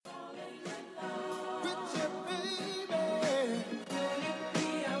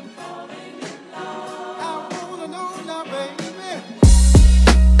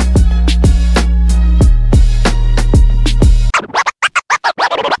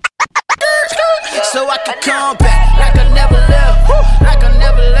come back like I never left, like I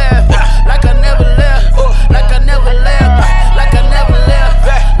never left, like I never left, like I never left, like I never left,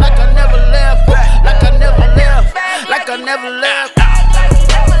 like I never left, like I never left, like I never left.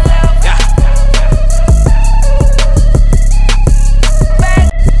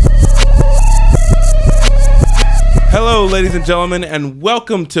 Hello, ladies and gentlemen, and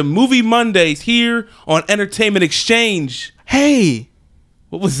welcome to Movie Mondays here on Entertainment Exchange. Hey,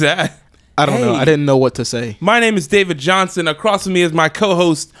 What was that? I don't know. I didn't know what to say. My name is David Johnson. Across from me is my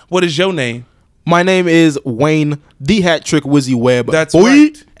co-host. What is your name? My name is Wayne, the Hat Trick Wizzy Webb. That's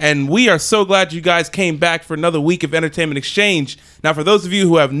right. And we are so glad you guys came back for another week of Entertainment Exchange. Now, for those of you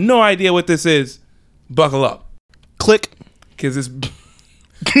who have no idea what this is, buckle up. Click. Because it's...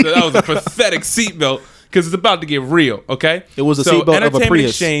 So that was a pathetic seatbelt. Because it's about to get real, okay? It was a seatbelt of a Entertainment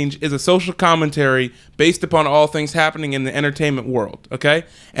Prius. Exchange is a social commentary based upon all things happening in the entertainment world, okay?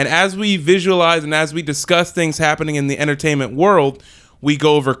 And as we visualize and as we discuss things happening in the entertainment world, we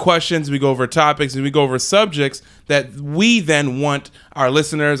go over questions, we go over topics, and we go over subjects that we then want our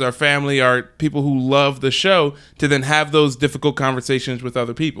listeners, our family, our people who love the show to then have those difficult conversations with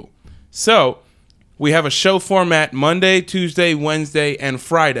other people. So we have a show format Monday, Tuesday, Wednesday, and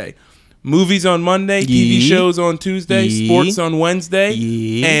Friday. Movies on Monday, TV shows on Tuesday, sports on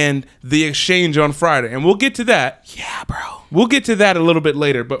Wednesday, and the exchange on Friday. And we'll get to that. Yeah, bro. We'll get to that a little bit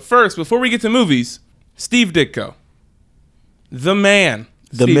later. But first, before we get to movies, Steve Ditko. The man.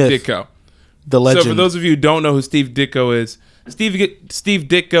 The Steve myth. Ditko. The legend. So for those of you who don't know who Steve Ditko is, Steve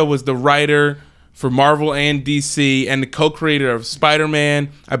Ditko was the writer for Marvel and DC and the co-creator of Spider-Man.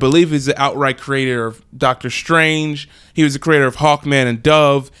 I believe he's the outright creator of Doctor Strange. He was the creator of Hawkman and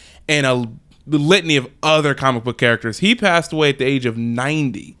Dove and a litany of other comic book characters. He passed away at the age of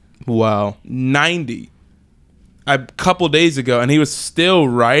 90. Wow. 90. A couple days ago, and he was still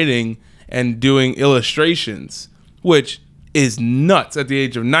writing and doing illustrations, which is nuts at the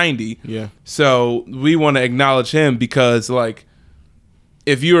age of 90. Yeah. So we want to acknowledge him because, like,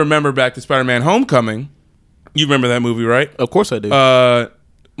 if you remember back to Spider-Man Homecoming, you remember that movie, right? Of course I do.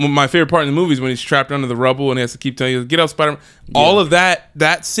 My favorite part in the movie is when he's trapped under the rubble and he has to keep telling you, get up, Spider-Man. Yeah. All of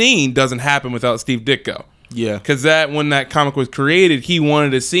that scene doesn't happen without Steve Ditko. Yeah. Because when that comic was created, he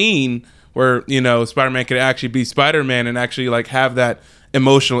wanted a scene where, you know, Spider-Man could actually be Spider-Man and actually, like, have that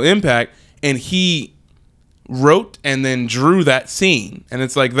emotional impact. And he wrote and then drew that scene. And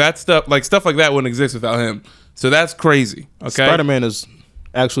it's like that stuff like that wouldn't exist without him. So that's crazy. Okay. Spider-Man is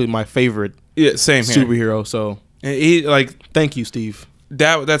actually my favorite same here. superhero. So he, like, thank you, Steve.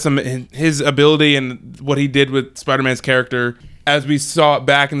 That's his ability and what he did with Spider-Man's character as we saw it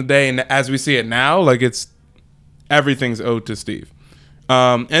back in the day and as we see it now, like, it's everything's owed to Steve.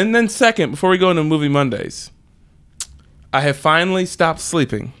 And then second, before we go into Movie Mondays, I have finally stopped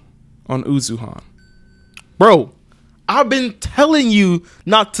sleeping on Uzuhan. Bro, I've been telling you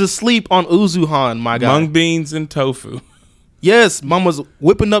not to sleep on Uzuhan, my guy. Mung beans and tofu. Yes, Mama's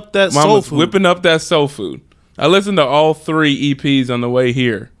whipping up that soul food. Whipping up that soul food. I listened to all 3 EPs on the way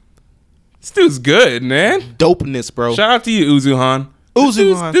here. This dude's good, man. Dopeness, bro. Shout out to you, Uzuhan.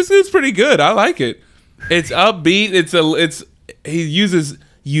 This dude's pretty good. I like it. It's upbeat. He uses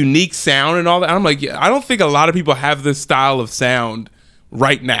unique sound and all that. I'm like, I don't think a lot of people have this style of sound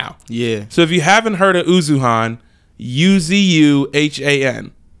right now. Yeah. So if you haven't heard of Uzuhan,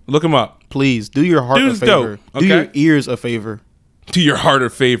 Uzuhan, look him up. Please do your heart Dude's a favor. dope, okay? Do your ears a favor. Do your heart a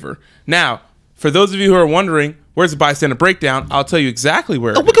favor. Now, for those of you who are wondering, where's the bystander breakdown? I'll tell you exactly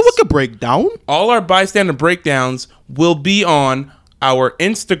where it is. Wicca breakdown. All our bystander breakdowns will be on our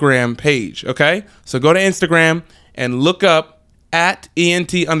Instagram page, okay? So go to Instagram and look up at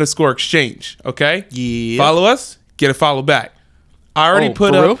 @ENT_exchange, okay? Yeah. Follow us, get a follow back. I already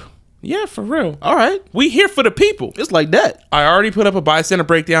put for up. real? Yeah, for real. All right. We here for the people. It's like that. I already put up a bystander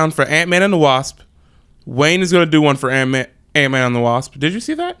breakdown for Ant-Man and the Wasp. Wayne is going to do one for Ant-Man and the Wasp. Did you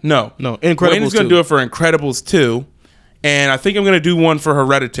see that? No. Incredibles Wayne is going 2. to do it for Incredibles 2. And I think I'm going to do one for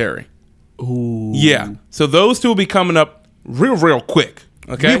Hereditary. Ooh. Yeah. So those two will be coming up real quick.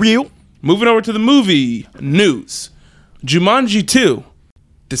 Okay? Real. Moving over to the movie news. Jumanji 2,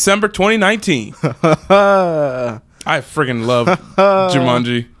 December 2019. I freaking love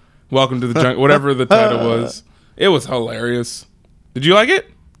Jumanji. Welcome to the Jungle. Whatever the title was. It was hilarious. Did you like it?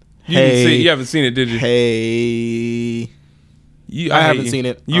 You haven't seen it, did you? Hey. I haven't seen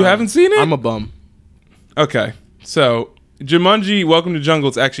it. You haven't seen it? I'm a bum. Okay. So, Jumanji, Welcome to Jungle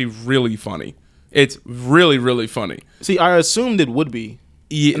is actually really funny. It's really, really funny. See, I assumed it would be.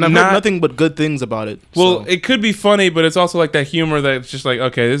 Yeah, and I've heard nothing but good things about it. Well, it could be funny, but it's also like that humor that's just like,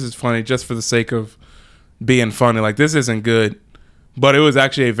 okay, this is funny just for the sake of being funny. Like, this isn't good. but it was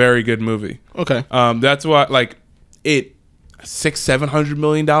actually a very good movie. Okay. That's why, like, it $600-700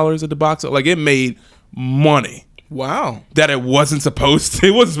 million at the box. Like, it made money Wow. that it wasn't supposed to.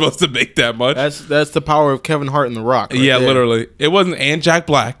 It wasn't supposed to make that much. That's the power of Kevin Hart and The Rock. Yeah, there. literally. It wasn't, and Jack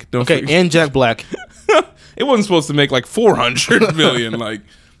Black. Don't Okay, forget. and Jack Black. It wasn't supposed to make like 400 million. Like,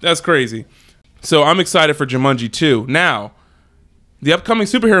 that's crazy. So I'm excited for Jumanji 2. Now, the upcoming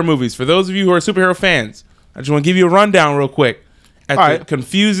superhero movies. For those of you who are superhero fans, I just want to give you a rundown real quick at All the right.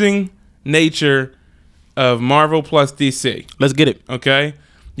 confusing nature of Marvel plus DC. Let's get it. Okay?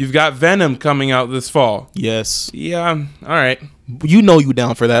 You've got Venom coming out this fall. Yes. Yeah, all right. You know you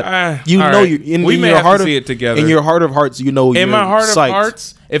down for that. You all know right. you We may your have to heart see of, it together. In your heart of hearts, you know In you're my heart psyched. of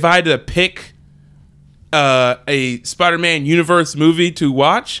hearts, if I had to pick a Spider-Man universe movie to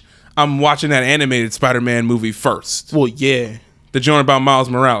watch, I'm watching that animated Spider-Man movie first. Well, yeah. The joint about Miles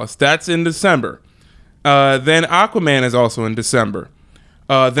Morales. That's in December. Then Aquaman is also in December.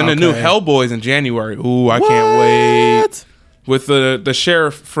 Then the new Okay. Hellboy's in January. Ooh, I can't wait. With the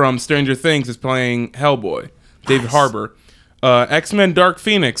sheriff from Stranger Things is playing Hellboy, David Harbour. X-Men Dark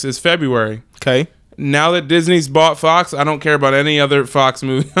Phoenix is February. Okay. Now that Disney's bought Fox, I don't care about any other Fox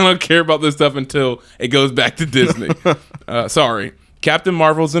movie. I don't care about this stuff until it goes back to Disney. Sorry. Captain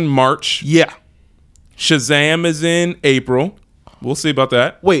Marvel's in March. Yeah. Shazam is in April. We'll see about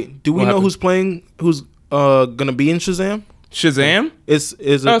that. Wait, do we What know happened? who's playing? Who's gonna be in Shazam? Shazam? Is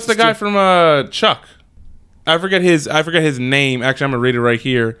Oh, it's the guy from Chuck. I forget his name. Actually, I'm gonna read it right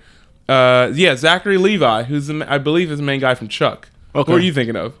here. Yeah, Zachary Levi, I believe is the main guy from Chuck. Okay. Who are you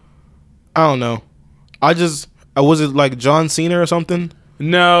thinking of? I don't know. Was it like John Cena or something?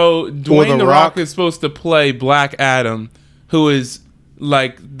 No, Dwayne The The Rock Rock? is supposed to play Black Adam, who is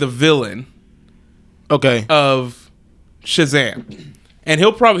like the villain Okay. of Shazam. And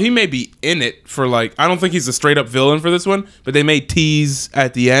he may be in it for like, I don't think he's a straight up villain for this one, but they may tease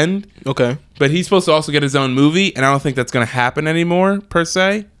at the end. Okay. But he's supposed to also get his own movie, and I don't think that's going to happen anymore, per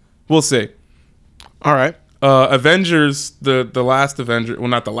se. We'll see. All right. Avengers, the last Avenger, well,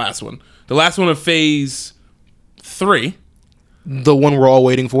 not the last one. The last one of Phase 3 The one we're all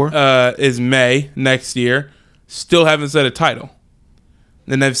waiting for. is May next year. Still haven't said a title.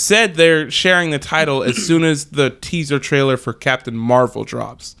 And they've said they're sharing the title as soon as the teaser trailer for Captain Marvel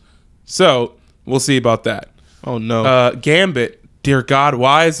drops. So, we'll see about that. Oh no. Gambit, dear God,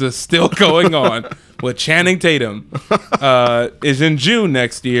 why is this still going on? With Channing Tatum is in June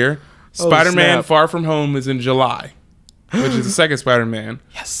next year. Spider-Man snap. Far From Home is in July, which is the second Spider-Man.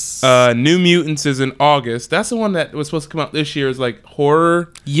 Yes. New Mutants is in August. That's the one that was supposed to come out this year. Is like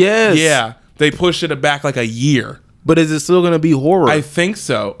horror. Yes. Yeah, they pushed it back like a year. But is it still gonna be horror? I think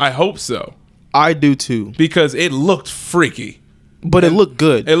so. I hope so I do too. because it looked freaky. But it looked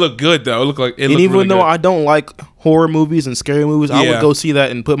good. It looked good though. It looked like it. And looked even really though good. I don't like horror movies and scary movies, I Yeah. would go see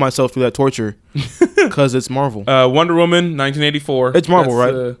that and put myself through that torture because it's Marvel. Wonder Woman 1984. It's Marvel,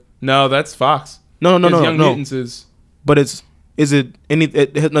 That's, right? No, that's Fox. No, Young no. Mutants is. But is it any?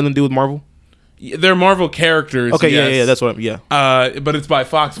 It has nothing to do with Marvel. They're Marvel characters. Okay, yes. yeah. That's what. Yeah. But it's by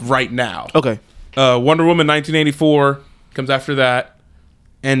Fox right now. Okay. Wonder Woman 1984 comes after that,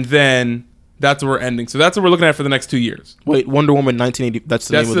 and then that's where we're ending. So that's what we're looking at for the next 2 years. Wait, Wonder Woman 1980. That's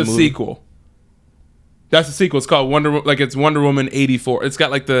the That's name the of the movie. sequel. That's the sequel. It's called it's Wonder Woman 84. It's got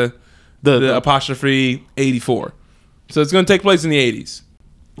like the apostrophe 84. So it's going to take place in the 80s.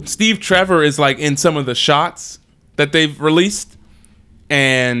 Steve Trevor is like in some of the shots that they've released,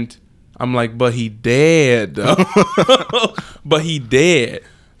 and I'm like, but he dead though. But he dead.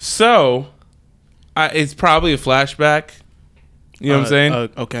 So it's probably a flashback. You know what I'm saying?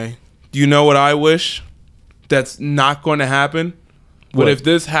 Okay. Do you know what I wish? That's not going to happen. But What? if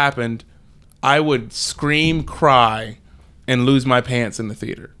this happened, I would scream, cry, and lose my pants in the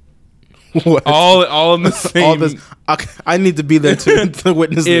theater. What? All in the same. All this. I need to be there to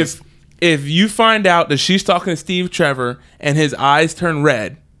witness this. If you find out that she's talking to Steve Trevor and his eyes turn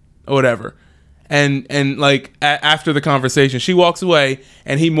red or whatever, and like after the conversation, she walks away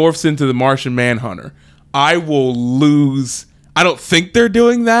and he morphs into the Martian Manhunter, I will lose. I don't think they're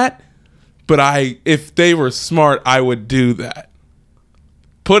doing that, but if they were smart, I would do that.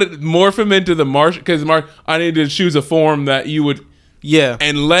 Morph him into the Martian, because I need to choose a form that you would. Yeah.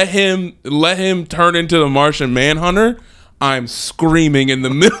 And let him turn into the Martian Manhunter. I'm screaming in the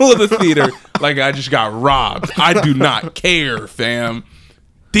middle of the theater like I just got robbed. I do not care, fam.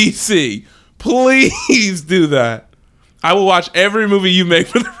 DC, please do that. I will watch every movie you make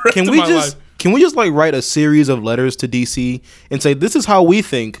for the rest of my life. Can we just like write a series of letters to DC and say this is how we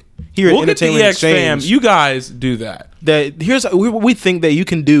think here at We'll get the Entertainment EX fam. Exchange? You guys do that. That here's what we think that you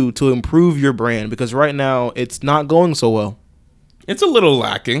can do to improve your brand, because right now it's not going so well. It's a little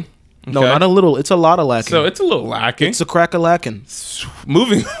lacking. No, okay? not a little. It's a lot of lacking. So it's a little lacking. it's a crack of lacking.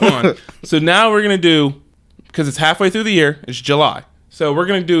 Moving on. So now we're going to do, because it's halfway through the year, it's July. So we're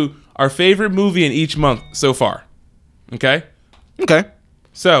going to do our favorite movie in each month so far. Okay? Okay.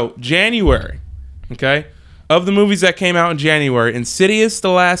 So, January. Okay? Of the movies that came out in January, Insidious, The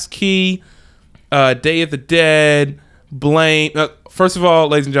Last Key, Day of the Dead, Blame. First of all,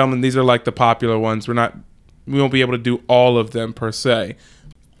 ladies and gentlemen, these are like the popular ones. We won't be able to do all of them per se.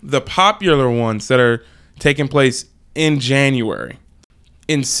 The popular ones that are taking place in January: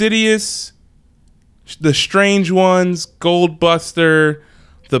 Insidious, The Strange Ones, Goldbuster,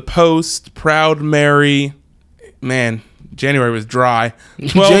 The Post, Proud Mary. Man, January was dry.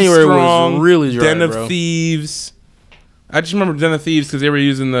 12 January was Strong, really dry, Den of bro. Thieves. I just remember Den of Thieves because they were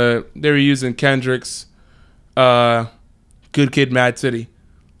using Kendrick's Good Kid, Mad City.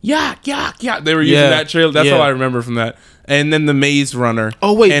 Yeah. They were using Yeah, that trailer. That's yeah. all I remember from that. And then The Maze Runner.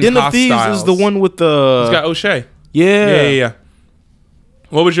 Oh wait, and Den of Thieves is the one with the. It's got O'Shea. Yeah. Yeah.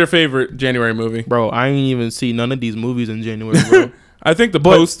 What was your favorite January movie? Bro, I ain't even see none of these movies in January, bro. I think The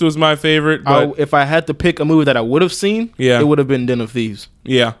Post was my favorite, but If I had to pick a movie that I would have seen, Yeah. it would have been Den of Thieves.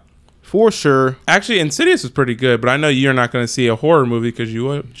 yeah. For sure. Actually, Insidious was pretty good, but I know you're not going to see a horror movie because you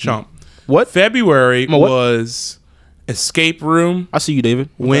a chump. What? February What? was Escape Room, I see you, David.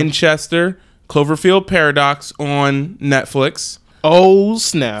 Winchester, Cloverfield Paradox on Netflix, Oh,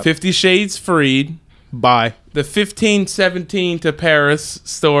 snap. 50 Shades Freed, Bye. the 1517 to Paris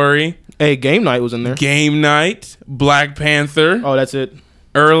story, Hey, Game Night was in there. Game Night, Black Panther, Oh, that's it.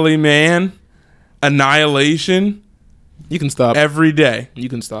 Early Man, Annihilation, You can stop. Every Day. You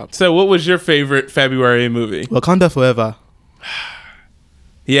can stop. So what was your favorite February movie? Wakanda Forever.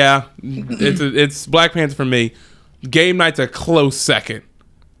 Yeah, it's Black Panther for me. Game Night's a close second.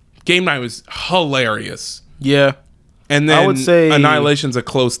 Game Night was hilarious. Yeah. And then I would say- Annihilation's a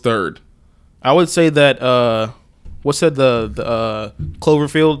close third. I would say that, what's that, the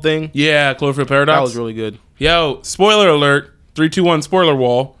Cloverfield thing? Yeah, Cloverfield Paradox. That was really good. Yo, spoiler alert, 3-2-1 spoiler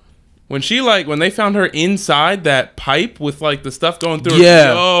wall. When they found her inside that pipe with like the stuff going through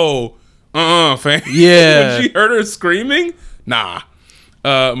Yeah. her, fam. Yeah. When she heard her screaming? Nah.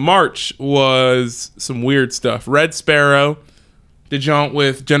 March was some weird stuff. Red Sparrow, the jaunt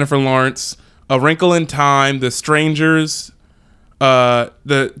with Jennifer Lawrence, A Wrinkle in Time, The Strangers,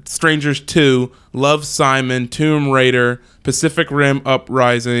 The Strangers 2, Love, Simon, Tomb Raider, Pacific Rim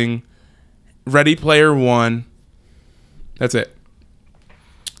Uprising, Ready Player One. That's it.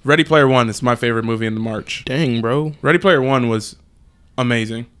 Ready Player One is my favorite movie in the March. Dang, bro. Ready Player One was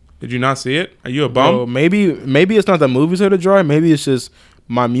amazing. Did you not see it? Are you a bum? Bro, maybe it's not the movies that are dry. Maybe it's just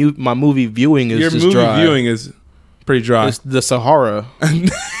my movie viewing is Your just movie dry. viewing is pretty dry. It's the Sahara.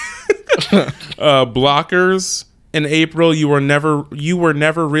 Blockers in April. You were never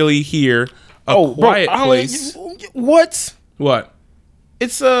really here. A Quiet Place. What? What?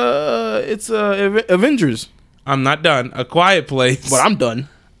 It's Avengers. I'm not done. A Quiet Place. But I'm done.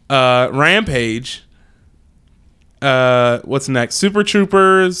 Rampage. What's next? Super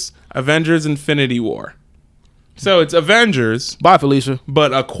Troopers. Avengers: Infinity War. So it's Avengers, Bye, Felicia.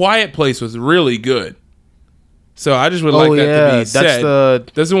 but A Quiet Place was really good. So I just would like that to be said.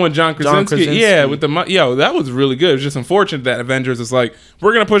 That's the one John Krasinski. Krasinski. Yeah, with that was really good. It's just unfortunate that Avengers is like,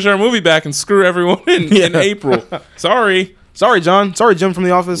 we're gonna push our movie back and screw everyone in April. Sorry, John. Sorry, Jim from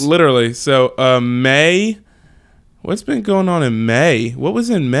The Office. literally. So May. What's been going on in May? What was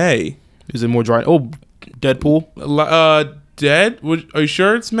in May? Is it more dry? Oh, Deadpool. Are you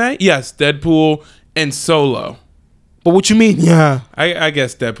sure it's May? Yes, Deadpool and Solo. But what you mean? Yeah. I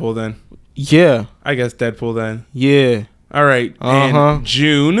guess Deadpool then. Yeah. I guess Deadpool then. Yeah. All right. Uh-huh. And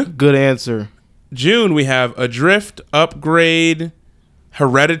June. Good answer. June, we have Adrift, Upgrade,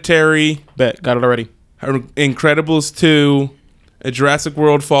 Hereditary, Bet. Got it already. Incredibles 2, A Jurassic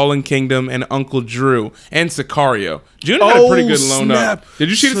World Fallen Kingdom, and Uncle Drew, and Sicario. June had a pretty good loan up. Did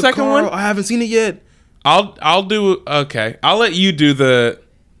you see the second one? I haven't seen it yet. I'll do okay. I'll let you do the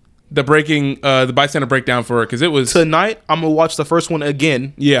bystander breakdown for it because it was Tonight, I'm going to watch the first one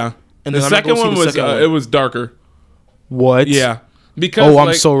again. yeah. And The then I'm second gonna go one see the was second one. it was darker. What? Yeah. Because Oh,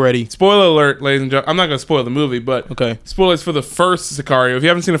 I'm so ready. Spoiler alert, ladies and gentlemen. I'm not going to spoil the movie, but Okay. spoilers for the first Sicario. If you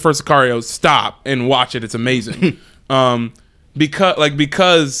haven't seen the first Sicario, stop and watch it. It's amazing.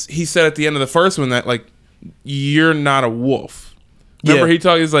 Because he said at the end of the first one that like you're not a wolf. Remember Yeah. he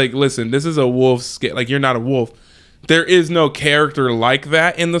talked. He's like, listen, this is a wolf skit. Like you're not a wolf. There is no character like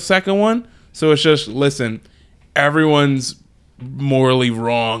that in the second one. So it's just listen, everyone's morally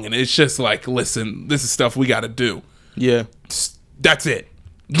wrong, and it's just like listen, this is stuff we got to do. Yeah. That's it.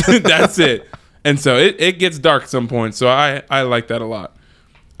 That's it. And so it gets dark at some point. So I like that a lot.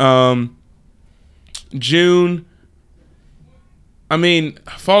 June. I mean,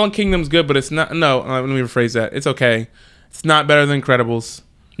 Fallen Kingdom's good, but it's not. No, let me rephrase that. It's okay. It's not better than Incredibles.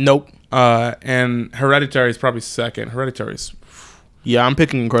 Nope. And Hereditary is probably second. Hereditary is Yeah, I'm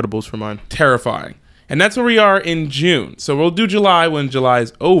picking Incredibles for mine. terrifying. And that's where we are in June. So we'll do July when July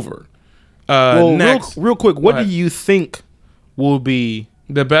is over. Well, Next, real quick, what Go do ahead. you think will be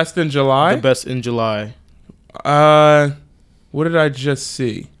The best in July. the best in July? What did I just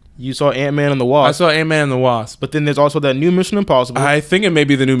see? You saw Ant-Man and the I Wasp, saw Ant-Man and the Wasp. but then there's also that new Mission Impossible, I think it may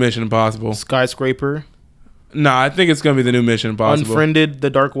be the new Mission Impossible. Skyscraper, No, I think it's gonna be the new Mission Impossible. Unfriended, The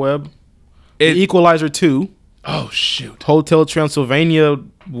Dark Web, It- The Equalizer 2, Oh shoot. Hotel Transylvania,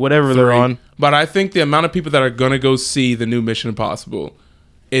 whatever they're on. But I think the amount of people that are gonna go see the new Mission Impossible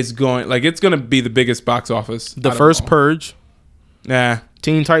is it's gonna be the biggest box office. The out of first all. Purge, Nah.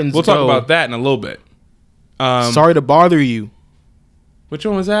 Teen Titans We'll Go. talk about that in a little bit. Sorry to bother you. Which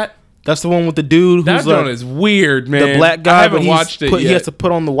one was that? That's the one with the dude That who's one like is weird, man. the black guy. I haven't but watched it He yet. has to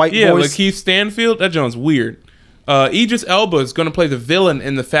put on the white Yeah, voice. like Lakeith Stanfield. That joint's weird. Idris Elba is going to play the villain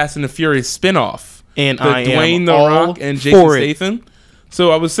in the Fast and the Furious spinoff. And The I Dwayne am The all Rock and Jason for it. Statham.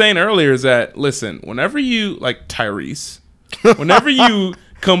 So I was saying earlier is that, listen, whenever you, like Tyrese, whenever you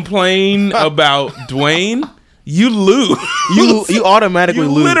complain about Dwayne, you lose. You automatically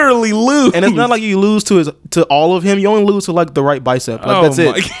You lose. literally lose. And it's not like you lose to all of him. You only lose to like the right bicep. Like that's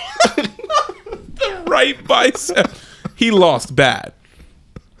it. God. The right bicep. He lost bad.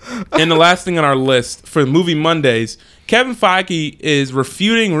 And the last thing on our list for Movie Mondays, Kevin Feige is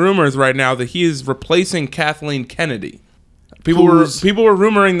refuting rumors right now that he is replacing Kathleen Kennedy. People were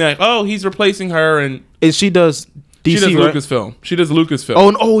rumoring that he's replacing her, and And she does DC, she does right? Lucasfilm. She does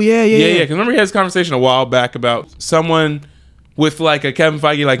Lucasfilm. Yeah. Yeah. Because remember he had this conversation a while back about someone with like a Kevin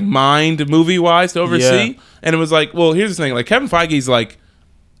Feige like mind movie wise to oversee, Yeah. and it was like, well, here's the thing: like Kevin Feige's like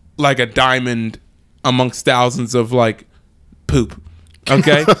a diamond amongst thousands of like poop.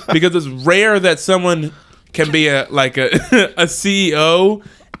 Okay, because it's rare that someone can be a CEO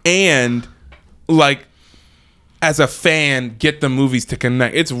and like as a fan get the movies to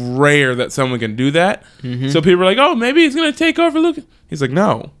connect. It's rare that someone can do that. So people are like, oh, maybe he's gonna take over Lucas. He's like,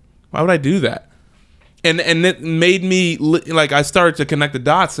 no, why would I do that? And it made me like I started to connect the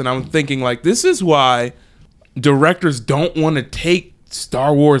dots, and I'm thinking like this is why directors don't want to take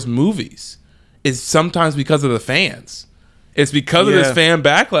Star Wars movies. Is sometimes because of the fans. It's because of this fan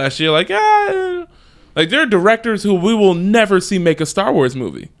backlash. You're like, like there are directors who we will never see make a Star Wars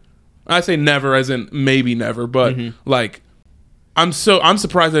movie. I say never as in maybe never, but like I'm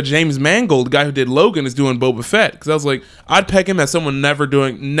surprised that James Mangold, the guy who did Logan, is doing Boba Fett, because I was like, I'd peg him as someone never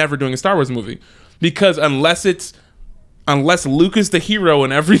doing a Star Wars movie, because unless Luke is the hero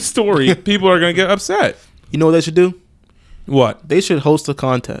in every story, people are gonna get upset. You know what they should do? What? They should host a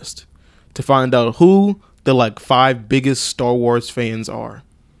contest to find out who the like 5 biggest Star Wars fans are,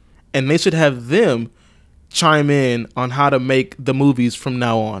 and they should have them chime in on how to make the movies from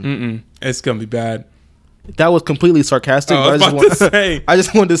now on. It's gonna be bad. That was completely sarcastic. I was about to say. I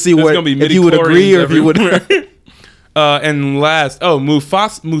just wanted to see There's what gonna be if you would agree or if you would. everywhere. And last,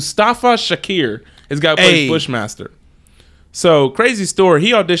 Mustafa Shakir is the guy who plays Hey. Bushmaster. So crazy story.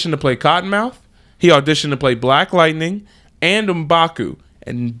 He auditioned to play Cottonmouth. He auditioned to play Black Lightning and M'Baku,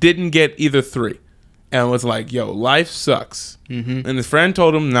 and didn't get either 3. And was like, yo, life sucks. And his friend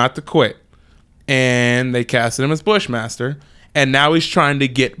told him not to quit. And they casted him as Bushmaster. And now he's trying to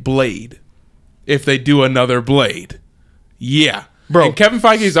get Blade if they do another Blade. Yeah. Bro. And Kevin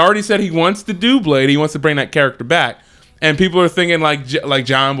Feige's already said he wants to do Blade. He wants to bring that character back. And people are thinking like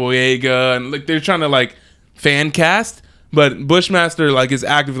John Boyega, and like they're trying to like fan cast. But Bushmaster like is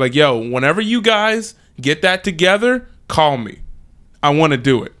active like, yo, whenever you guys get that together, call me. I want to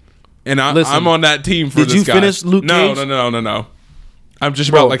do it. And Listen, I'm on that team for did this you guy. finish Luke Cage? No. I'm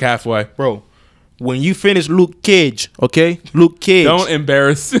just Bro. about like halfway. Bro, when you finish Luke Cage, okay? Luke Cage. Don't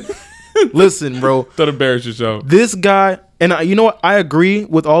embarrass. Listen, bro. Don't embarrass yourself. This guy, and you know what? I agree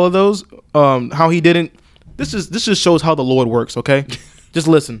with all of those. How he didn't. This just shows how the Lord works. Okay, just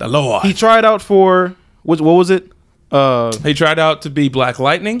listen. The Lord. He tried out for what was it? He tried out to be Black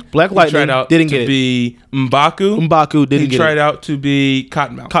Lightning. Black He Lightning, tried out didn't to get it. be M'Baku. M'Baku didn't He get tried it. out to be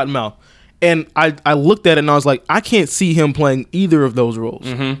Cottonmouth. Cottonmouth. And I looked at it and I was like, I can't see him playing either of those roles.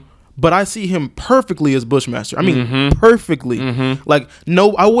 But I see him perfectly as Bushmaster. I mean, perfectly. Like,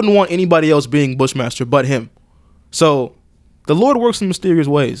 no, I wouldn't want anybody else being Bushmaster but him. So, the Lord works in mysterious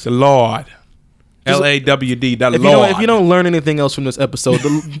ways. The Lord. LAWD. The If Lord. you don't learn anything else from this episode,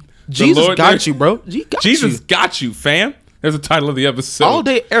 Jesus Lord- got you, bro. He got Jesus you. got you, fam. There's the title of the episode. All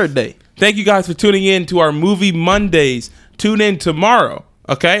day, every day. Thank you guys for tuning in to our Movie Mondays. Tune in tomorrow,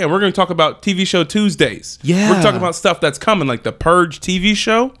 okay? And we're going to talk about TV show Tuesdays. Yeah. We're talking about stuff that's coming, like the Purge TV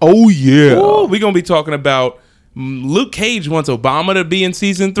show. Oh yeah. Ooh, we're going to be talking about Luke Cage wants Obama to be in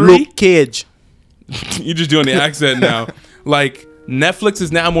season 3. Luke Cage. You're just doing the accent now. Like, Netflix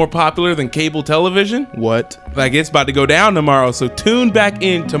is now more popular than cable television. What? Like, it's about to go down tomorrow. So tune back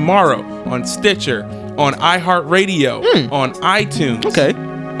in tomorrow on Stitcher, on iHeartRadio, on iTunes.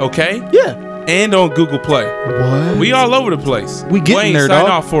 Okay? Yeah. And on Google Play. What? We all over the place. We getting Wayne, there, sign dog.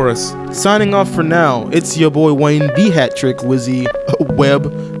 off for us. Signing off for now. It's your boy Wayne, the Hat Trick Wizzy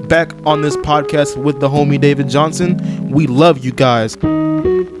Webb, back on this podcast with the homie David Johnson. We love you guys.